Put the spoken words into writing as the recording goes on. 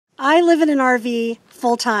I live in an RV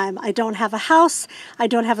full time. I don't have a house, I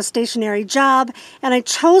don't have a stationary job, and I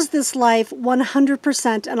chose this life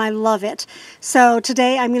 100% and I love it. So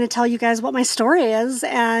today I'm going to tell you guys what my story is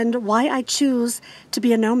and why I choose to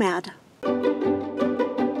be a nomad.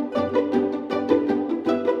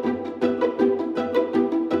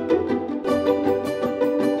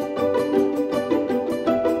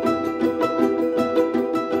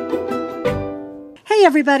 Hey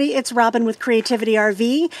everybody, it's Robin with Creativity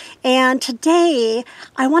RV, and today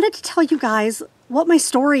I wanted to tell you guys what my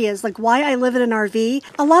story is, like why I live in an RV.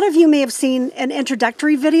 A lot of you may have seen an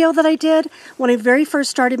introductory video that I did when I very first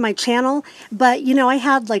started my channel, but you know, I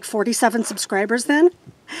had like 47 subscribers then.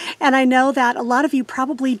 And I know that a lot of you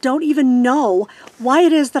probably don't even know why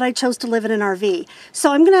it is that I chose to live in an RV.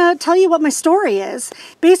 So I'm going to tell you what my story is.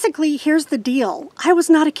 Basically, here's the deal. I was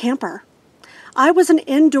not a camper. I was an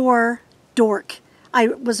indoor dork. I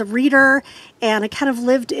was a reader and I kind of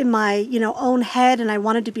lived in my, own head, and I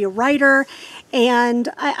wanted to be a writer. And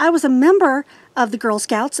I was a member of the Girl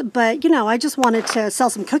Scouts, but, I just wanted to sell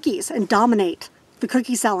some cookies and dominate the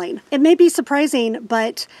cookie selling. It may be surprising,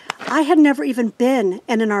 but I had never even been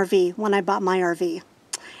in an RV when I bought my RV.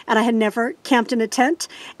 And I had never camped in a tent,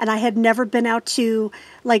 and I had never been out to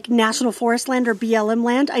like National Forest Land or BLM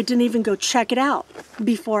land. I didn't even go check it out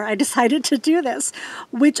before I decided to do this,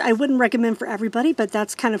 which I wouldn't recommend for everybody, but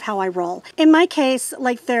that's kind of how I roll. In my case,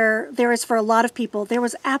 like there is for a lot of people, there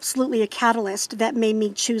was absolutely a catalyst that made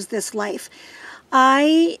me choose this life.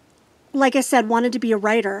 Like I said, wanted to be a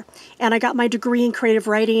writer, and I got my degree in creative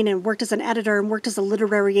writing and worked as an editor and worked as a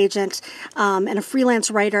literary agent and a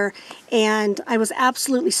freelance writer, and I was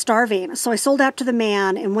absolutely starving. So I sold out to the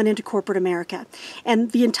man and went into corporate America.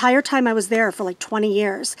 And the entire time I was there for like 20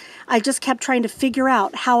 years, I just kept trying to figure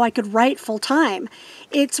out how I could write full time.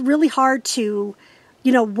 It's really hard to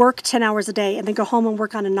work 10 hours a day and then go home and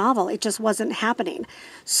work on a novel. It just wasn't happening.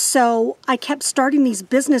 So I kept starting these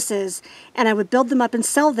businesses, and I would build them up and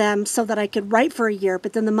sell them so that I could write for a year,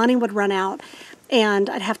 but then the money would run out and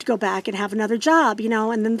I'd have to go back and have another job,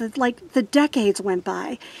 and then the decades went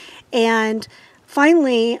by. And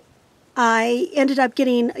finally, I ended up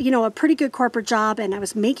getting, a pretty good corporate job, and I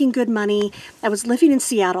was making good money. I was living in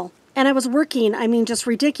Seattle, and I was working, just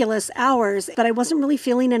ridiculous hours, but I wasn't really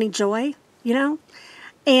feeling any joy,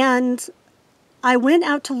 And I went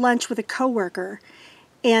out to lunch with a coworker,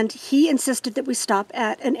 and he insisted that we stop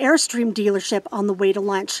at an Airstream dealership on the way to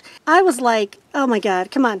lunch. I was like, oh my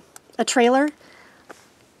God, come on, a trailer?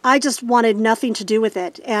 I just wanted nothing to do with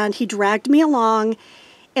it. And he dragged me along,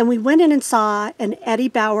 and we went in and saw an Eddie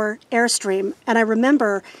Bauer Airstream. And I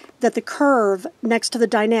remember that the curve next to the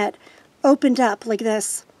dinette opened up like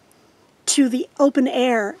this to the open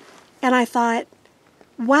air. And I thought,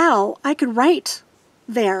 wow, I could write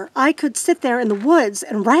there. I could sit there in the woods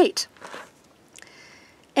and write.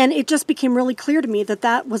 And it just became really clear to me that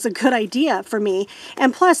that was a good idea for me.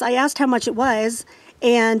 And plus, I asked how much it was,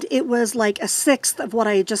 and it was like a sixth of what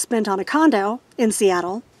I had just spent on a condo in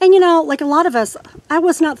Seattle. And like a lot of us, I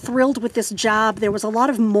was not thrilled with this job. There was a lot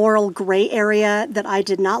of moral gray area that I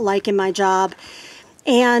did not like in my job.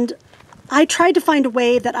 And I tried to find a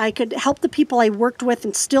way that I could help the people I worked with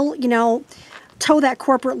and still, toe that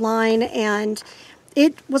corporate line, and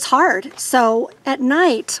it was hard. So at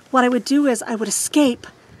night, what I would do is I would escape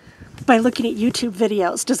by looking at YouTube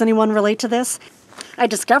videos. Does anyone relate to this? I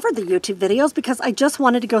discovered the YouTube videos because I just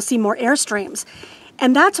wanted to go see more Airstreams.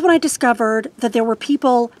 And that's when I discovered that there were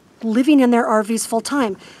people living in their RVs full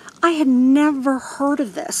time. I had never heard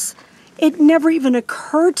of this. It never even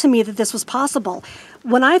occurred to me that this was possible.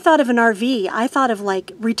 When I thought of an RV, I thought of like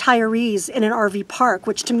retirees in an RV park,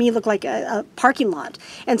 which to me looked like a parking lot,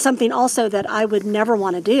 and something also that I would never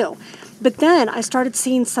want to do. But then I started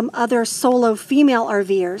seeing some other solo female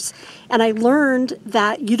RVers, and I learned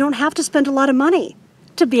that you don't have to spend a lot of money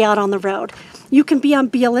to be out on the road. You can be on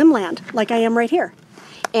BLM land like I am right here.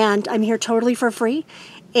 And I'm here totally for free,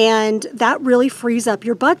 and that really frees up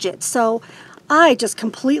your budget. So I just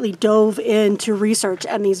completely dove into research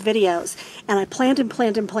and these videos, and I planned and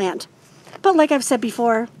planned and planned. But like I've said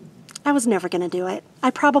before, I was never going to do it.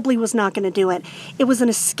 I probably was not going to do it. It was an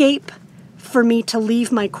escape for me to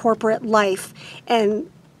leave my corporate life. And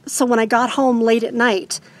so when I got home late at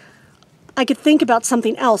night, I could think about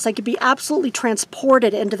something else. I could be absolutely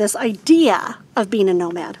transported into this idea of being a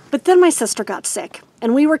nomad. But then my sister got sick,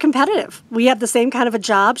 and we were competitive. We had the same kind of a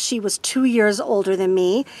job. She was 2 years older than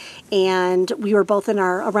me, and we were both in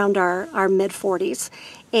around our mid-40s.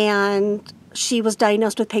 And she was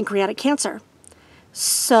diagnosed with pancreatic cancer.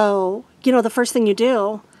 So, the first thing you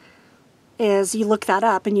do is you look that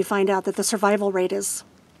up and you find out that the survival rate is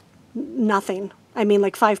nothing. I mean,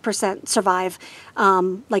 like 5% survive,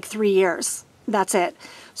 like 3 years. That's it.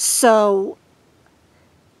 So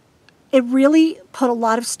it really put a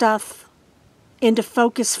lot of stuff into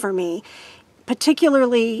focus for me,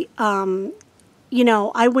 particularly,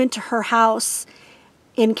 I went to her house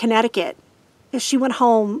in Connecticut. She went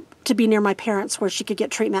home to be near my parents where she could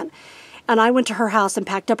get treatment. And I went to her house and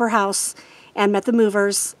packed up her house and met the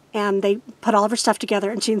movers, and they put all of her stuff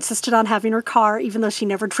together, and she insisted on having her car, even though she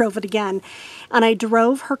never drove it again. And I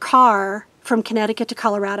drove her car from Connecticut to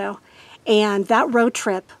Colorado, and that road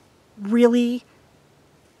trip really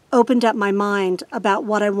opened up my mind about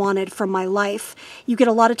what I wanted from my life. You get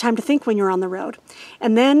a lot of time to think when you're on the road.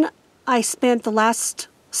 And then I spent the last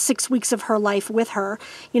 6 weeks of her life with her.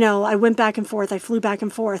 I went back and forth, I flew back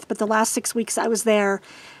and forth, but the last 6 weeks I was there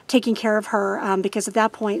taking care of her because at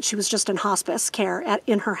that point she was just in hospice care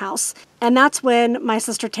in her house. And that's when my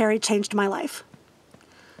sister Terry changed my life.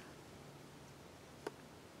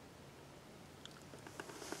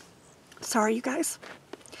 Sorry, you guys.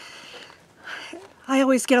 I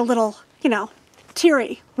always get a little,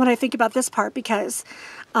 teary when I think about this part because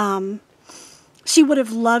she would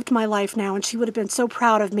have loved my life now, and she would have been so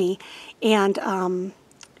proud of me. And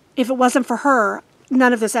if it wasn't for her,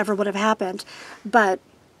 none of this ever would have happened. But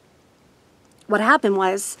what happened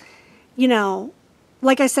was,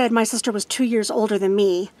 like I said, my sister was 2 years older than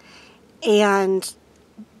me, and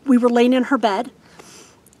we were laying in her bed,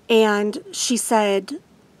 and she said,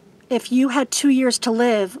 "If you had 2 years to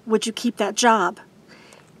live, would you keep that job?"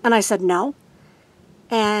 And I said, "No."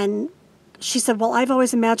 And she said, "Well, I've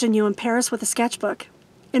always imagined you in Paris with a sketchbook.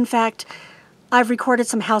 In fact, I've recorded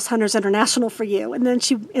some House Hunters International for you." And then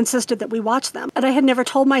she insisted that we watch them. And I had never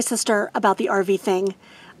told my sister about the RV thing.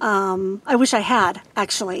 I wish I had,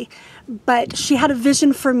 actually. But she had a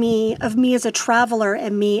vision for me of me as a traveler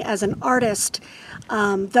and me as an artist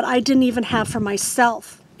that I didn't even have for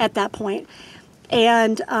myself at that point.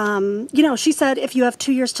 And, she said, "If you have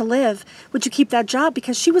 2 years to live, would you keep that job?"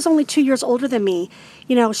 Because she was only 2 years older than me.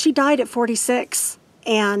 She died at 46.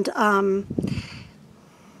 And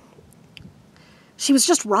she was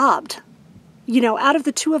just robbed. Out of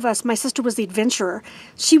the two of us, my sister was the adventurer.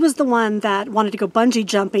 She was the one that wanted to go bungee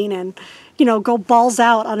jumping and, go balls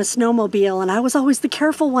out on a snowmobile. And I was always the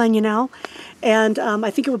careful one, And I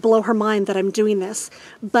think it would blow her mind that I'm doing this.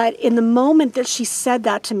 But in the moment that she said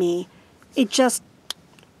that to me, it just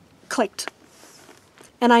clicked.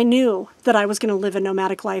 And I knew that I was going to live a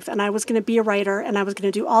nomadic life, and I was going to be a writer, and I was going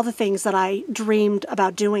to do all the things that I dreamed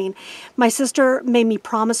about doing. My sister made me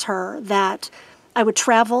promise her that I would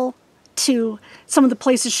travel to some of the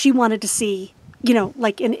places she wanted to see,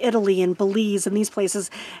 like in Italy and Belize and these places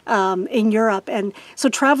in Europe. And so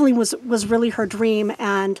traveling was really her dream.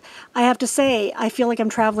 And I have to say, I feel like I'm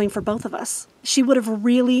traveling for both of us. She would have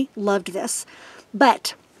really loved this.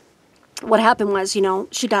 But what happened was,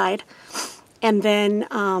 she died. And then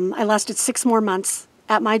I lasted 6 more months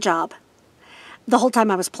at my job. The whole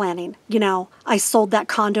time I was planning, I sold that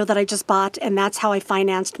condo that I just bought, and that's how I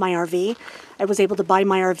financed my RV. I was able to buy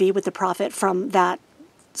my RV with the profit from that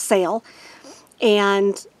sale.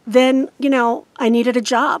 And then, I needed a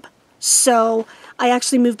job. So I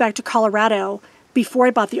actually moved back to Colorado before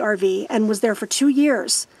I bought the RV and was there for 2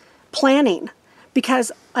 years planning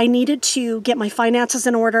because I needed to get my finances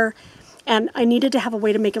in order. And I needed to have a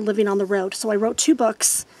way to make a living on the road. So I wrote 2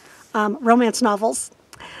 books, romance novels.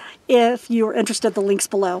 If you're interested, the link's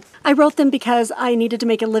below. I wrote them because I needed to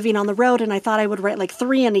make a living on the road, and I thought I would write like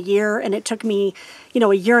 3 in a year. And it took me,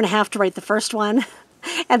 a year and a half to write the first one,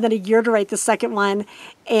 and then a year to write the second one.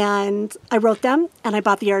 And I wrote them, and I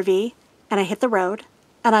bought the RV, and I hit the road,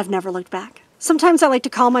 and I've never looked back. Sometimes I like to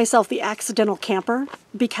call myself the accidental camper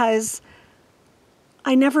because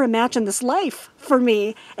I never imagined this life for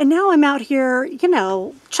me. And now I'm out here,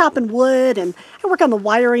 chopping wood, and I work on the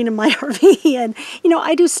wiring in my RV, and,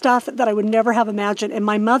 I do stuff that I would never have imagined. And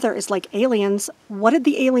my mother is like, "Aliens? What did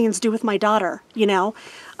the aliens do with my daughter?"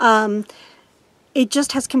 It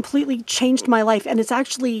just has completely changed my life, and it's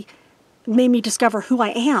actually made me discover who I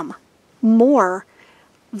am more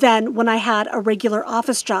than when I had a regular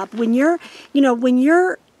office job. When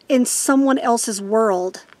you're in someone else's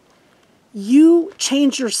world, you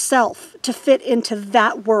change yourself to fit into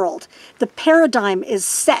that world. The paradigm is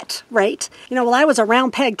set, right? I was a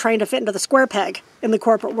round peg trying to fit into the square peg in the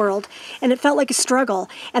corporate world, and it felt like a struggle.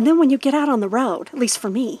 And then when you get out on the road, at least for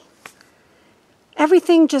me,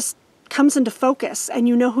 everything just comes into focus, and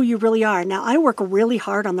you know who you really are. Now, I work really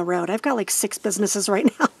hard on the road. I've got like 6 businesses right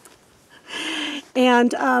now.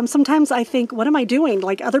 And sometimes I think, what am I doing?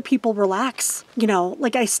 Like, other people relax,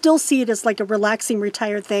 I still see it as like a relaxing,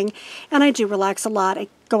 retired thing. And I do relax a lot. I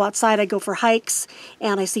go outside, I go for hikes,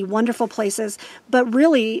 and I see wonderful places. But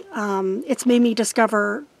really, it's made me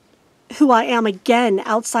discover who I am again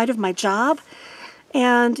outside of my job.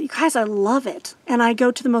 And you guys, I love it. And I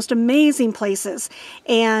go to the most amazing places.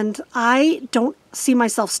 And I don't see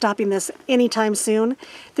myself stopping this anytime soon.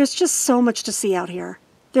 There's just so much to see out here.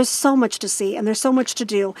 There's so much to see, and there's so much to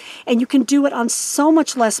do. And you can do it on so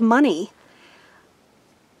much less money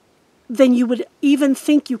than you would even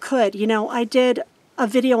think you could. You know, I did a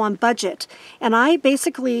video on budget, and I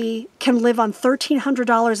basically can live on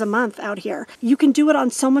 $1,300 a month out here. You can do it on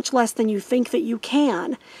so much less than you think that you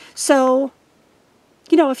can. So,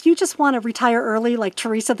 you know, if you just want to retire early, like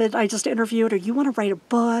Teresa that I just interviewed, or you want to write a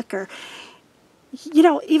book, or, you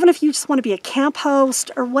know, even if you just want to be a camp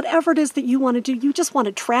host, or whatever it is that you want to do, you just want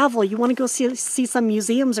to travel, you want to go see some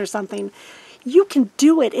museums or something, you can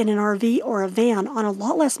do it in an RV or a van on a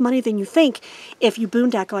lot less money than you think if you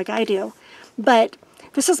boondock like I do. But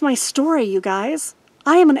this is my story, you guys.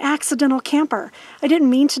 I am an accidental camper. I didn't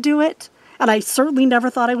mean to do it. And I certainly never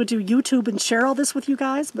thought I would do YouTube and share all this with you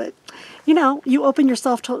guys, but, you know, you open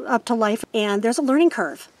yourself up to life, and there's a learning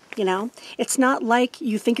curve, you know. It's not like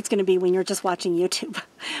you think it's going to be when you're just watching YouTube.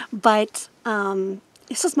 But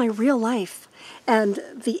this is my real life, and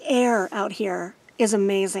the air out here is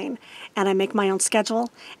amazing. And I make my own schedule,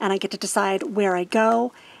 and I get to decide where I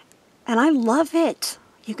go, and I love it,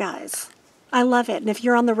 you guys. I love it. And if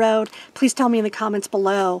you're on the road, please tell me in the comments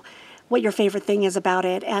below what your favorite thing is about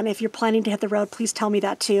it. And if you're planning to hit the road, please tell me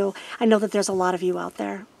that too. I know that there's a lot of you out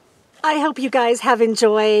there. I hope you guys have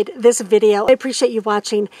enjoyed this video. I appreciate you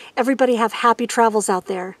watching. Everybody have happy travels out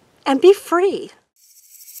there, and be free.